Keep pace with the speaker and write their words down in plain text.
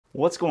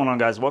What's going on,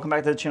 guys? Welcome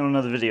back to the channel,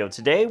 another video.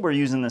 Today we're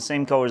using the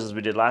same colors as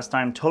we did last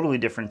time, totally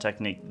different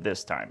technique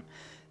this time.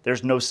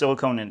 There's no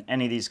silicone in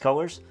any of these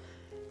colors.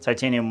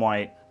 Titanium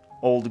white,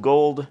 old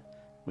gold,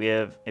 we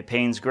have a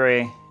Payne's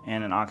gray,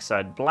 and an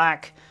oxide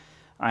black.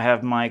 I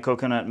have my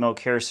coconut milk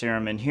hair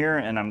serum in here,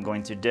 and I'm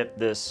going to dip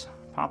this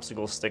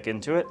popsicle stick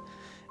into it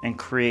and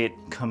create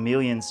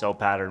chameleon cell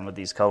pattern with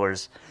these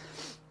colors.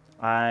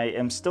 I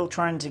am still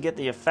trying to get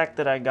the effect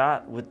that I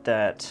got with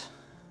that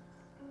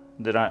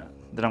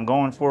I'm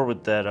going for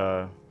with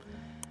that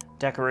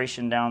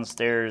decoration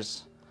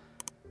downstairs,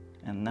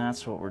 and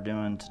that's what we're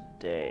doing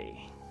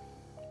today.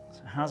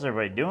 So how's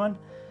everybody doing?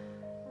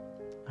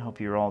 I hope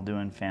you're all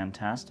doing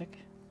fantastic.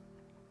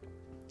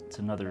 It's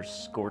another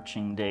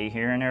scorching day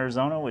here in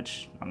Arizona,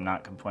 which I'm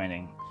not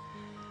complaining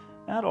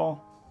at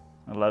all.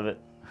 I love it.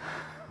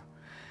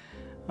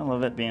 I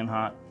love it being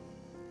hot.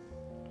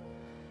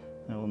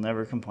 I will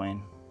never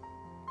complain.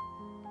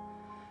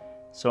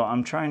 So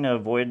I'm trying to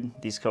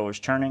avoid these colors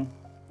churning.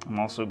 I'm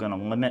also going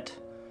to limit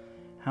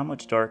how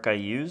much dark I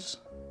use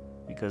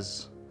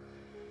because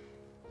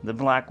the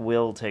black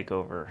will take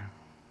over.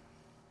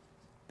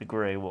 The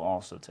gray will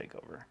also take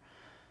over.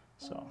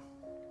 So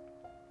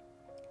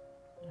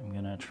I'm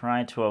going to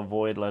try to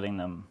avoid letting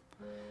them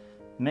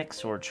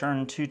mix or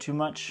churn too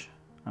much.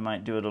 I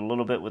might do it a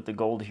little bit with the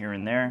gold here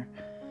and there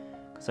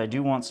because I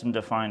do want some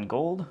defined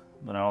gold,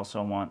 but I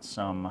also want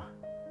some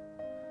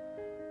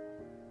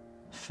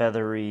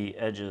feathery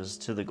edges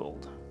to the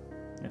gold,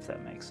 if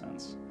that makes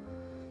sense.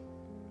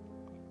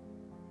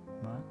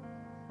 But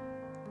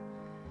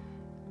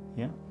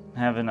yeah,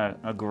 having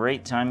a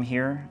great time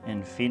here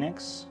in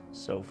Phoenix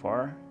so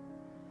far.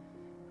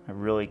 I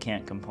really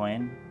can't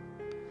complain.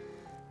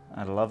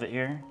 I love it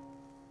here.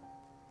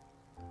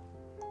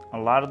 A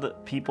lot of the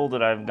people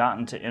that I've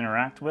gotten to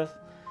interact with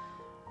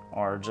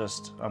are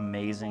just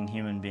amazing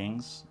human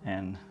beings,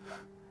 and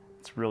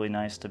it's really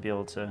nice to be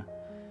able to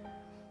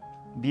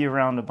be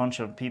around a bunch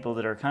of people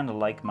that are kind of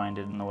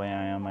like-minded in the way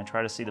I am. I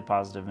try to see the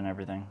positive in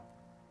everything.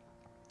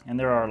 And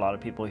there are a lot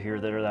of people here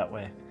that are that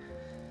way.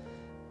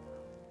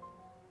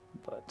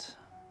 But,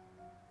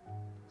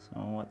 so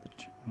I'll let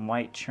the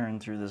white churn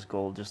through this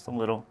gold just a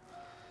little.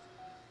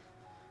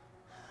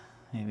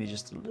 Maybe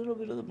just a little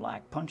bit of the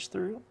black punch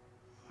through.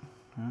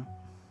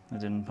 It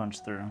didn't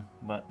punch through,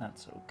 but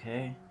that's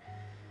okay.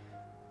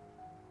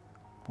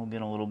 We'll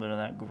get a little bit of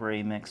that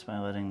gray mix by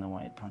letting the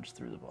white punch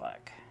through the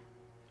black.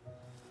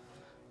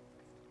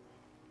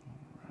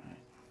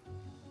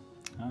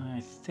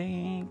 I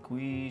think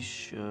we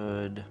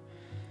should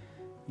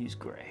use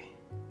gray.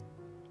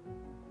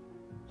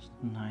 Just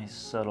nice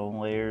subtle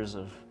layers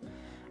of...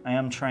 I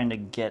am trying to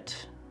get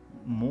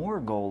more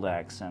gold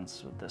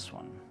accents with this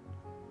one,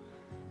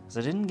 because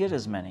I didn't get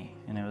as many,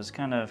 and it was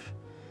kind of...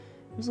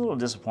 it was a little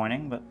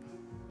disappointing, but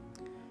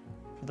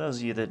for those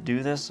of you that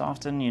do this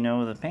often, you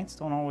know the paints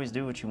don't always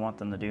do what you want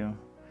them to do.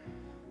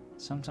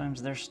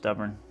 Sometimes they're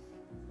stubborn,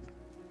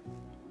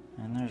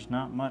 and there's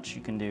not much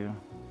you can do.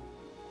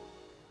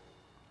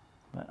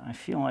 But I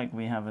feel like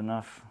we have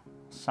enough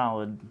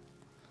solid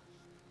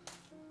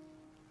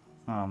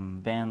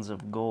bands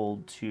of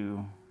gold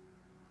to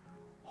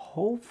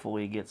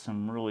hopefully get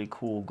some really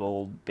cool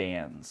gold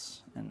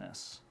bands in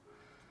this.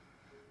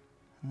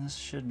 And this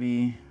should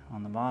be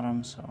on the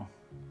bottom, so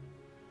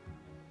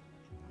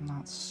I'm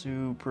not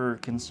super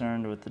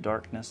concerned with the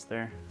darkness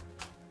there.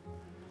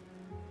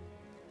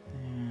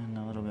 And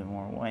a little bit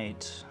more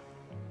white.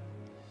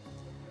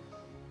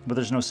 But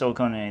there's no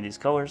silicone in any of these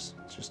colors.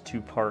 It's just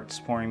 2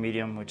 parts pouring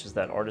medium, which is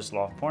that Artist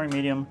Loft pouring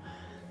medium,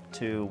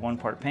 to 1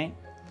 part paint.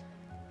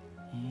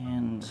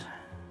 And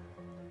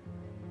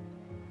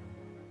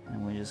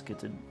we just get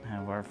to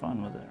have our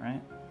fun with it,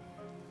 right?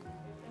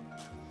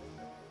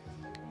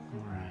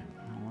 Alright,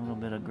 a little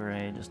bit of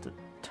gray just to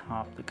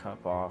top the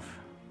cup off.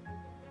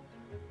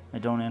 I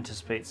don't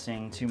anticipate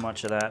seeing too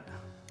much of that.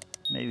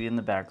 Maybe in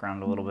the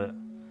background a little bit.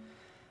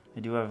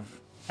 I do have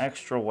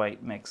extra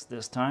white mix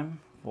this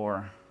time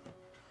for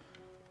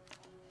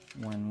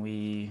when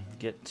we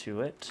get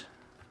to it.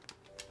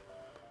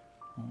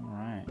 All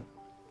right.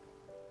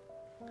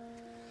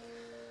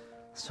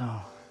 So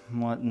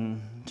I'm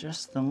letting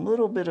just a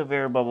little bit of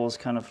air bubbles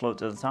kind of float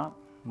to the top.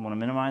 I want to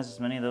minimize as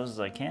many of those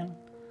as I can.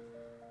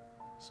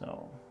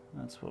 So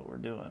that's what we're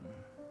doing.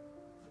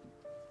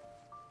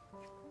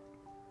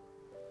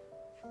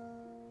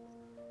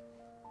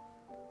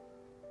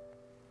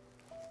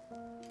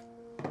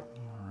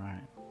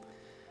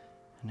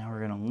 Now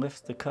we're going to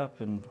lift the cup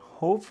and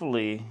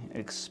hopefully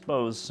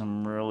expose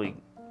some really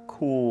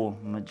cool,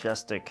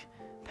 majestic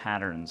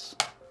patterns.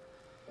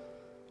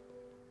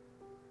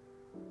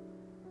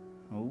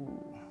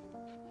 Ooh.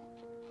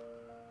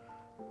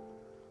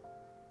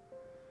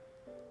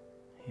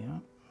 Yeah.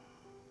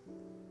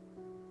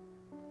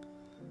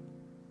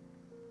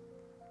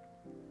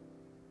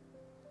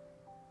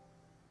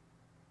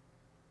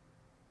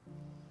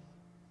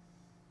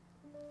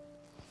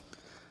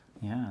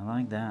 Yeah, I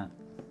like that.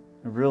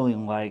 I really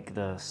like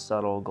the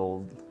subtle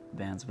gold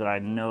bands, but I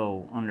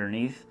know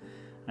underneath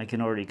I can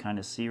already kind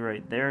of see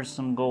right there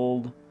some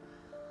gold.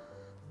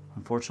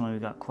 Unfortunately, we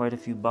got quite a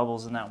few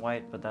bubbles in that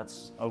white, but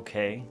that's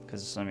okay,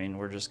 because I mean,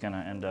 we're just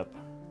gonna end up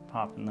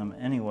popping them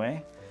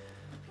anyway.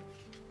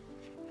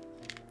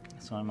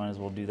 So I might as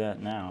well do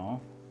that now.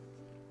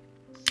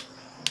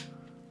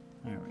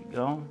 There we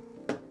go.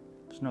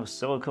 There's no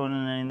silicone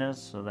in any of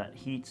this, so that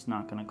heat's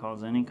not gonna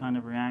cause any kind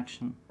of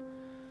reaction.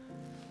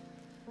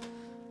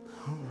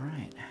 All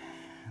right,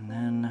 and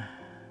then,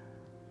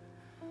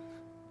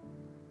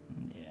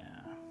 yeah,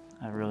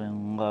 I really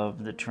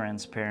love the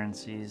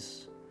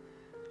transparencies.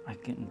 I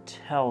can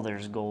tell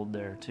there's gold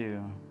there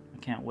too. I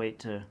can't wait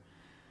to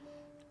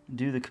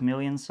do the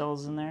chameleon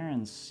cells in there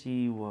and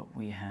see what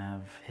we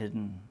have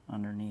hidden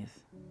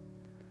underneath.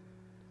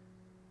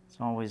 It's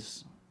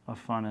always a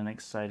fun and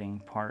exciting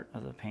part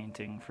of the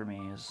painting for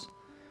me, is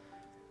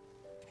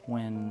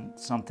when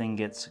something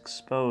gets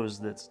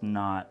exposed that's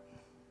not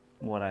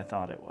what I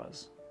thought it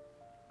was.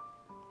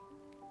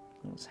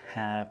 Those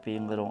happy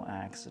little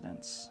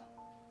accidents.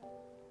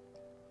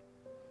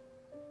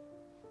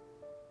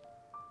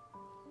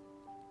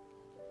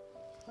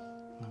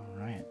 All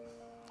right,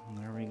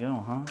 there we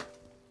go, huh?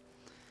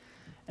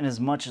 And as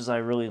much as I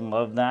really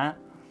love that,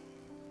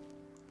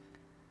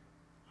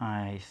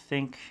 I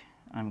think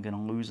I'm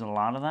gonna lose a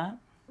lot of that.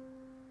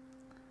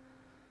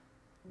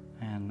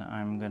 And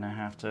I'm gonna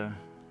have to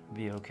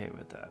be okay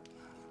with that.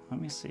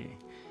 Let me see.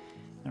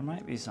 There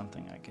might be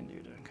something I can do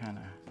to kind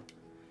of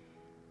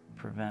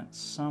prevent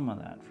some of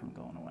that from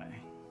going away.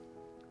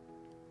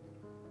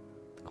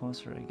 The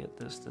closer I get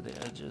this to the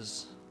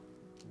edges,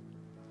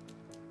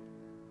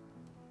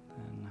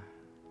 then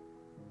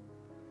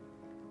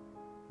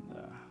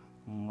the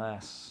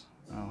less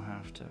I'll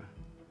have to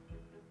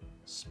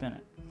spin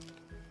it.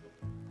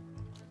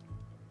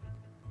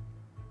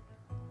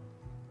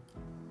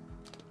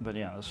 But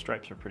yeah, the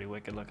stripes are pretty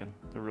wicked looking.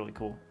 They're really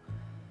cool.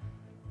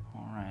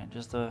 All right,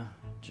 just a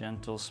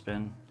gentle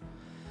spin.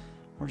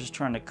 We're just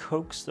trying to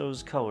coax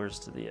those colors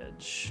to the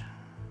edge.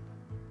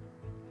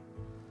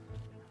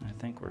 I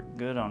think we're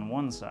good on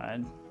one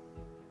side.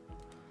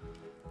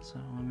 So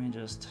let me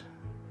just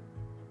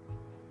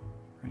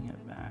bring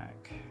it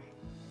back,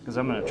 because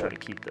I'm gonna try to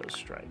keep those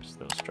stripes.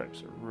 Those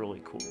stripes are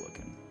really cool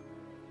looking.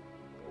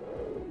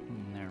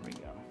 And there we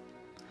go.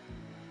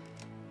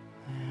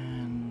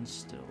 And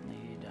still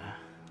need a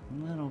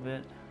little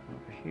bit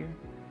over here.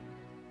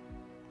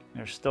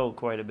 There's still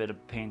quite a bit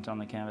of paint on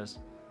the canvas.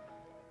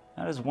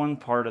 That is one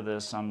part of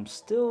this I'm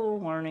still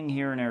learning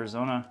here in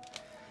Arizona.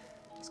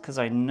 It's because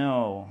I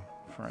know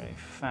for a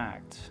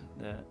fact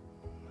that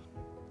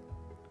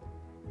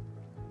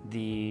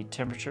the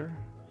temperature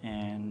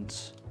and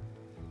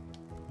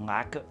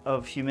lack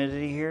of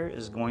humidity here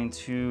is going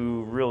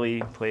to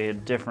really play a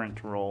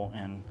different role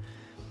in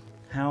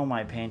how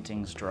my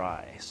paintings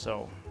dry.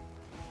 So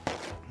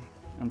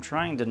I'm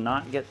trying to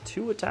not get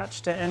too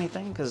attached to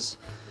anything, because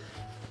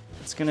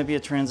it's going to be a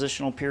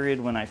transitional period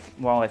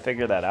while I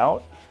figure that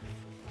out.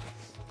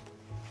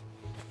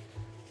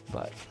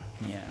 But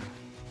yeah,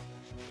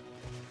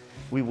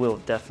 we will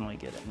definitely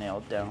get it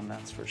nailed down,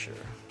 that's for sure.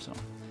 So,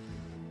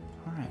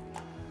 all right.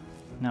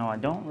 Now I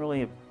don't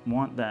really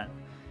want that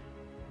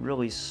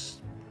really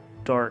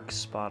dark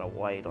spot of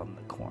white on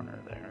the corner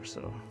there,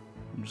 so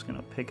I'm just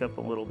gonna pick up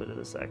a little bit of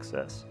this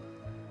excess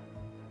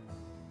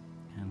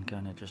and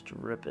kind of just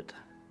rip it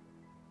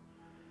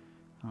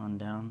on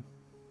down.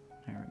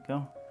 There we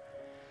go.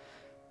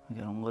 We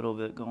got a little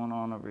bit going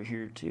on over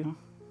here too.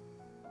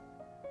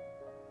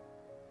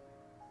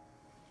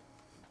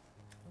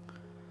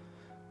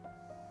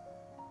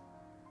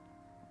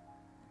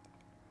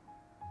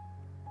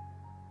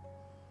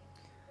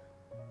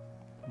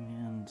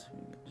 And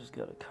we just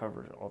got to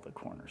cover all the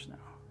corners now.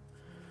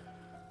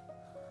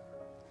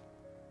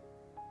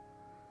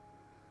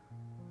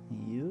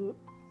 Yep.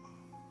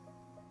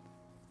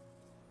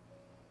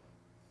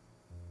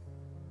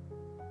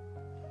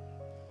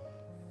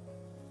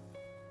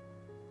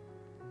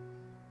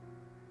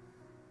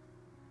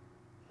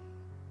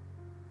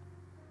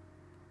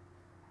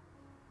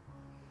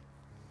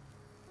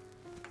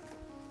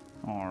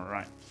 All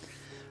right.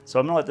 So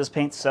I'm gonna let this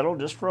paint settle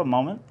just for a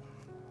moment.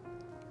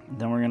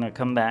 Then we're gonna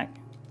come back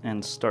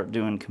and start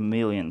doing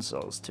chameleon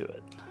cells to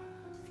it.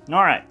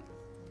 All right.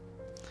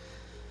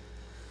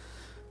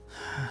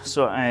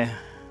 So I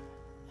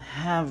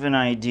have an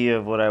idea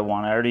of what I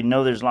want. I already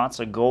know there's lots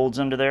of golds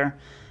under there.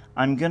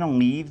 I'm gonna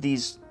leave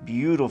these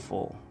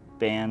beautiful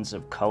bands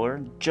of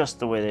color just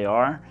the way they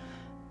are.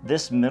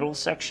 This middle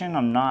section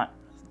I'm not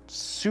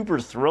super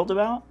thrilled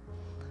about.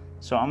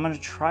 So I'm gonna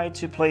try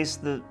to place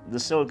the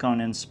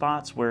silicone in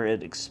spots where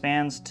it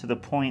expands to the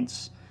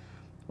points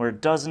where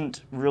it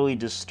doesn't really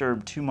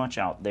disturb too much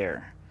out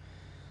there.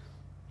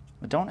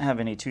 I don't have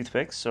any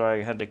toothpicks, so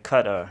I had to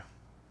cut a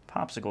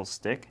popsicle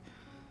stick.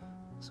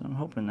 So I'm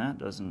hoping that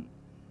doesn't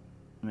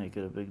make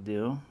it a big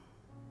deal.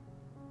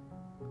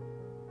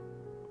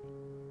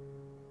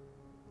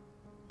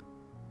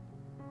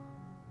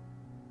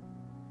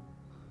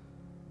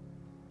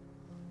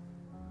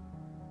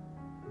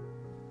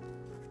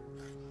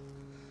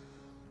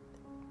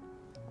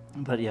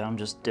 But yeah, I'm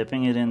just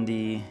dipping it in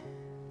the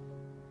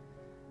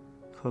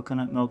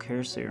coconut milk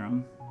hair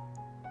serum,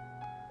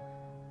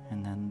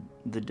 and then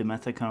the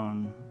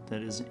dimethicone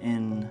that is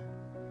in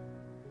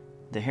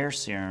the hair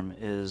serum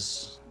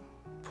is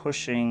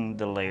pushing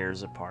the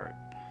layers apart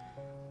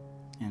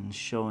and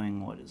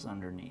showing what is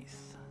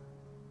underneath.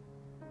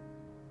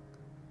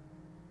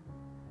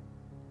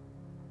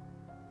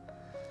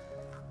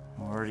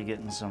 We're already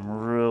getting some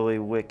really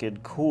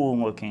wicked, cool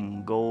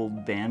looking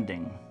gold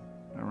banding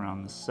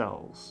around the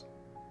cells,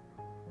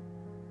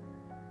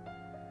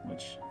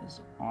 which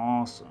is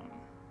awesome.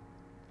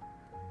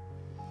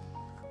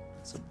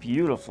 It's a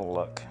beautiful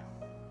look.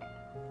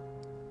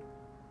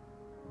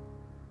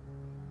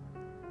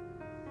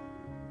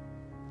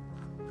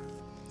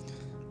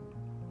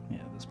 Yeah,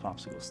 this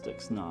popsicle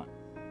stick's not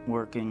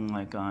working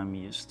like I'm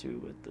used to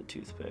with the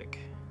toothpick.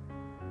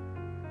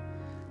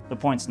 The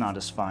point's not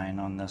as fine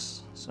on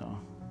this, so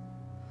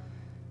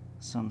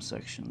some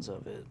sections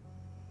of it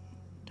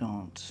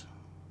don't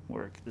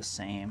work the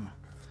same.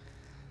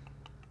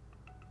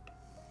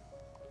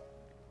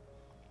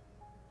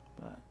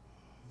 But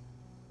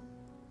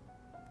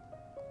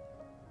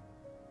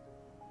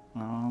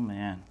oh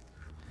man,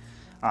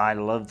 I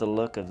love the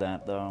look of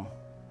that though.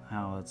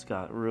 How it's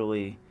got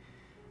really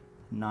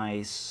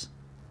nice,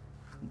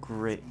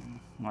 great,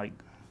 like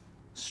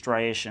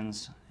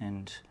striations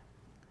and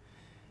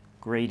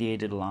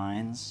gradiated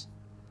lines,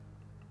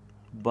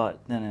 but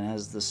then it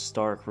has the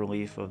stark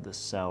relief of the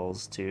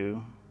cells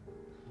too.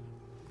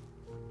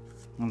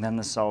 And then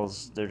the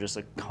cells, they're just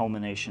a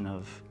culmination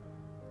of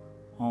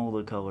all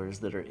the colors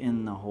that are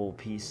in the whole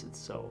piece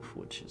itself,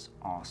 which is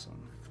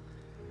awesome.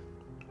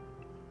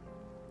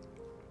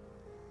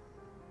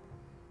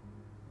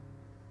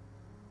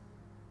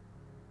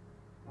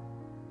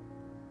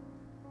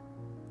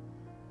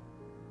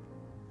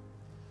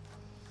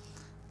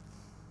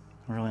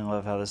 I really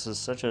love how this is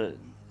such a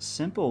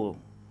simple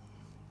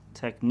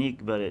technique,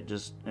 but it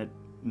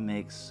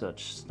makes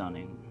such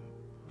stunning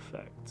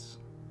effects.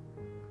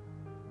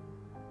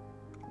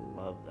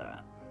 Love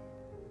that.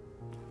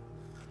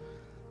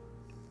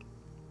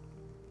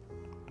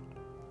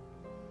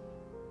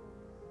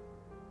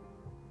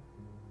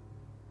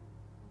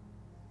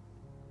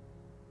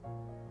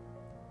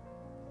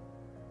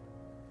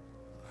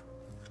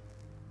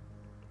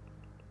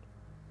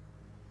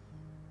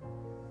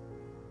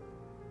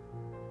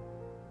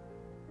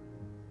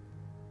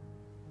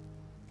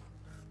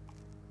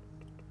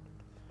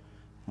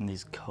 And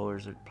these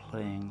colors are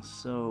playing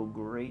so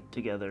great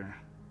together.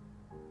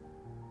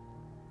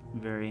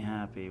 Very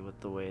happy with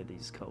the way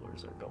these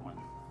colors are going.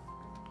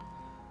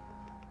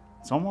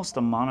 It's almost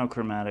a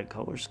monochromatic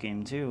color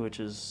scheme too, which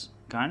is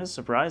kind of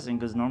surprising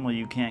because normally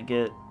you can't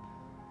get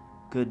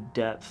good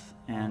depth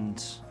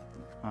and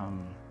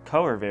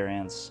color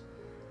variance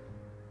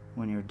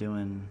when you're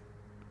doing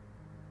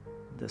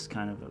this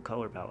kind of a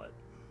color palette.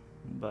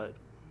 But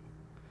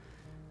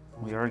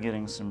we are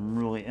getting some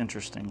really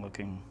interesting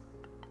looking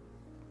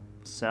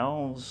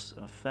cells,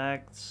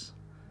 effects.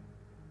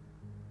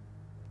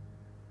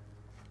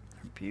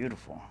 They're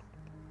beautiful.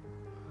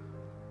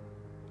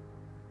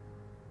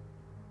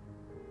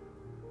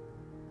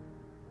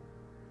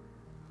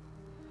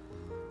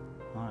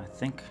 Well, I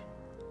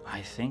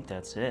think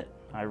that's it.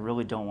 I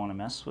really don't want to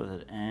mess with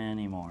it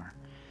anymore.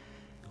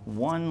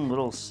 One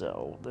little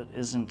cell that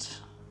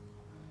isn't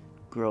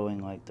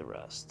growing like the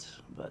rest,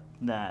 but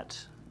that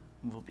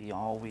will be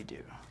all we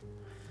do.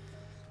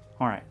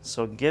 All right,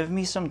 so give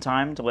me some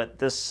time to let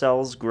this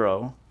cells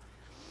grow.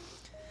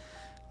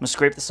 I'm gonna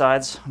scrape the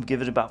sides,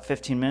 give it about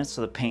 15 minutes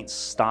so the paint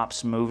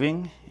stops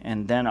moving,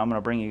 and then I'm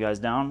gonna bring you guys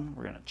down.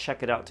 We're gonna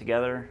check it out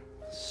together.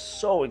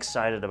 So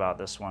excited about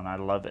this one, I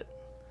love it.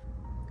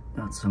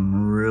 Got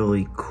some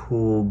really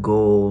cool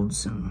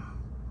golds and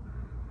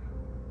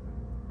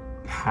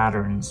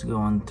patterns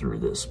going through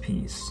this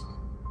piece.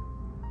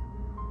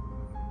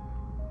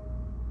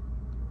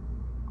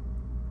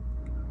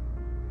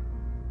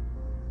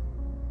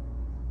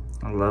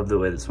 I love the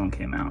way this one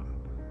came out.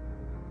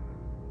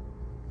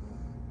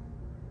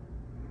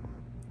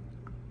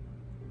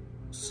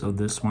 So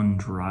this one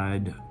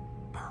dried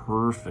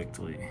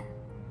perfectly.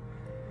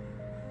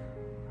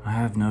 I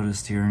have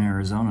noticed here in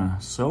Arizona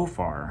so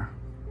far,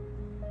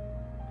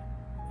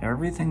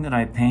 everything that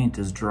I paint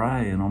is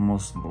dry in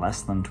almost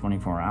less than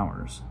 24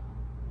 hours,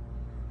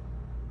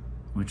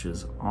 which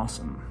is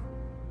awesome.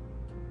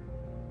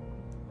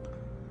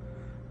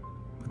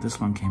 But this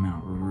one came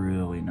out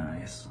really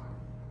nice.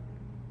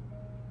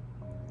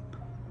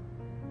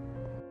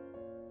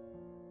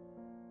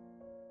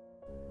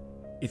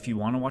 If you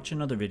want to watch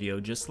another video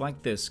just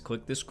like this,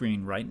 click the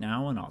screen right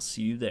now and I'll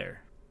see you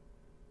there.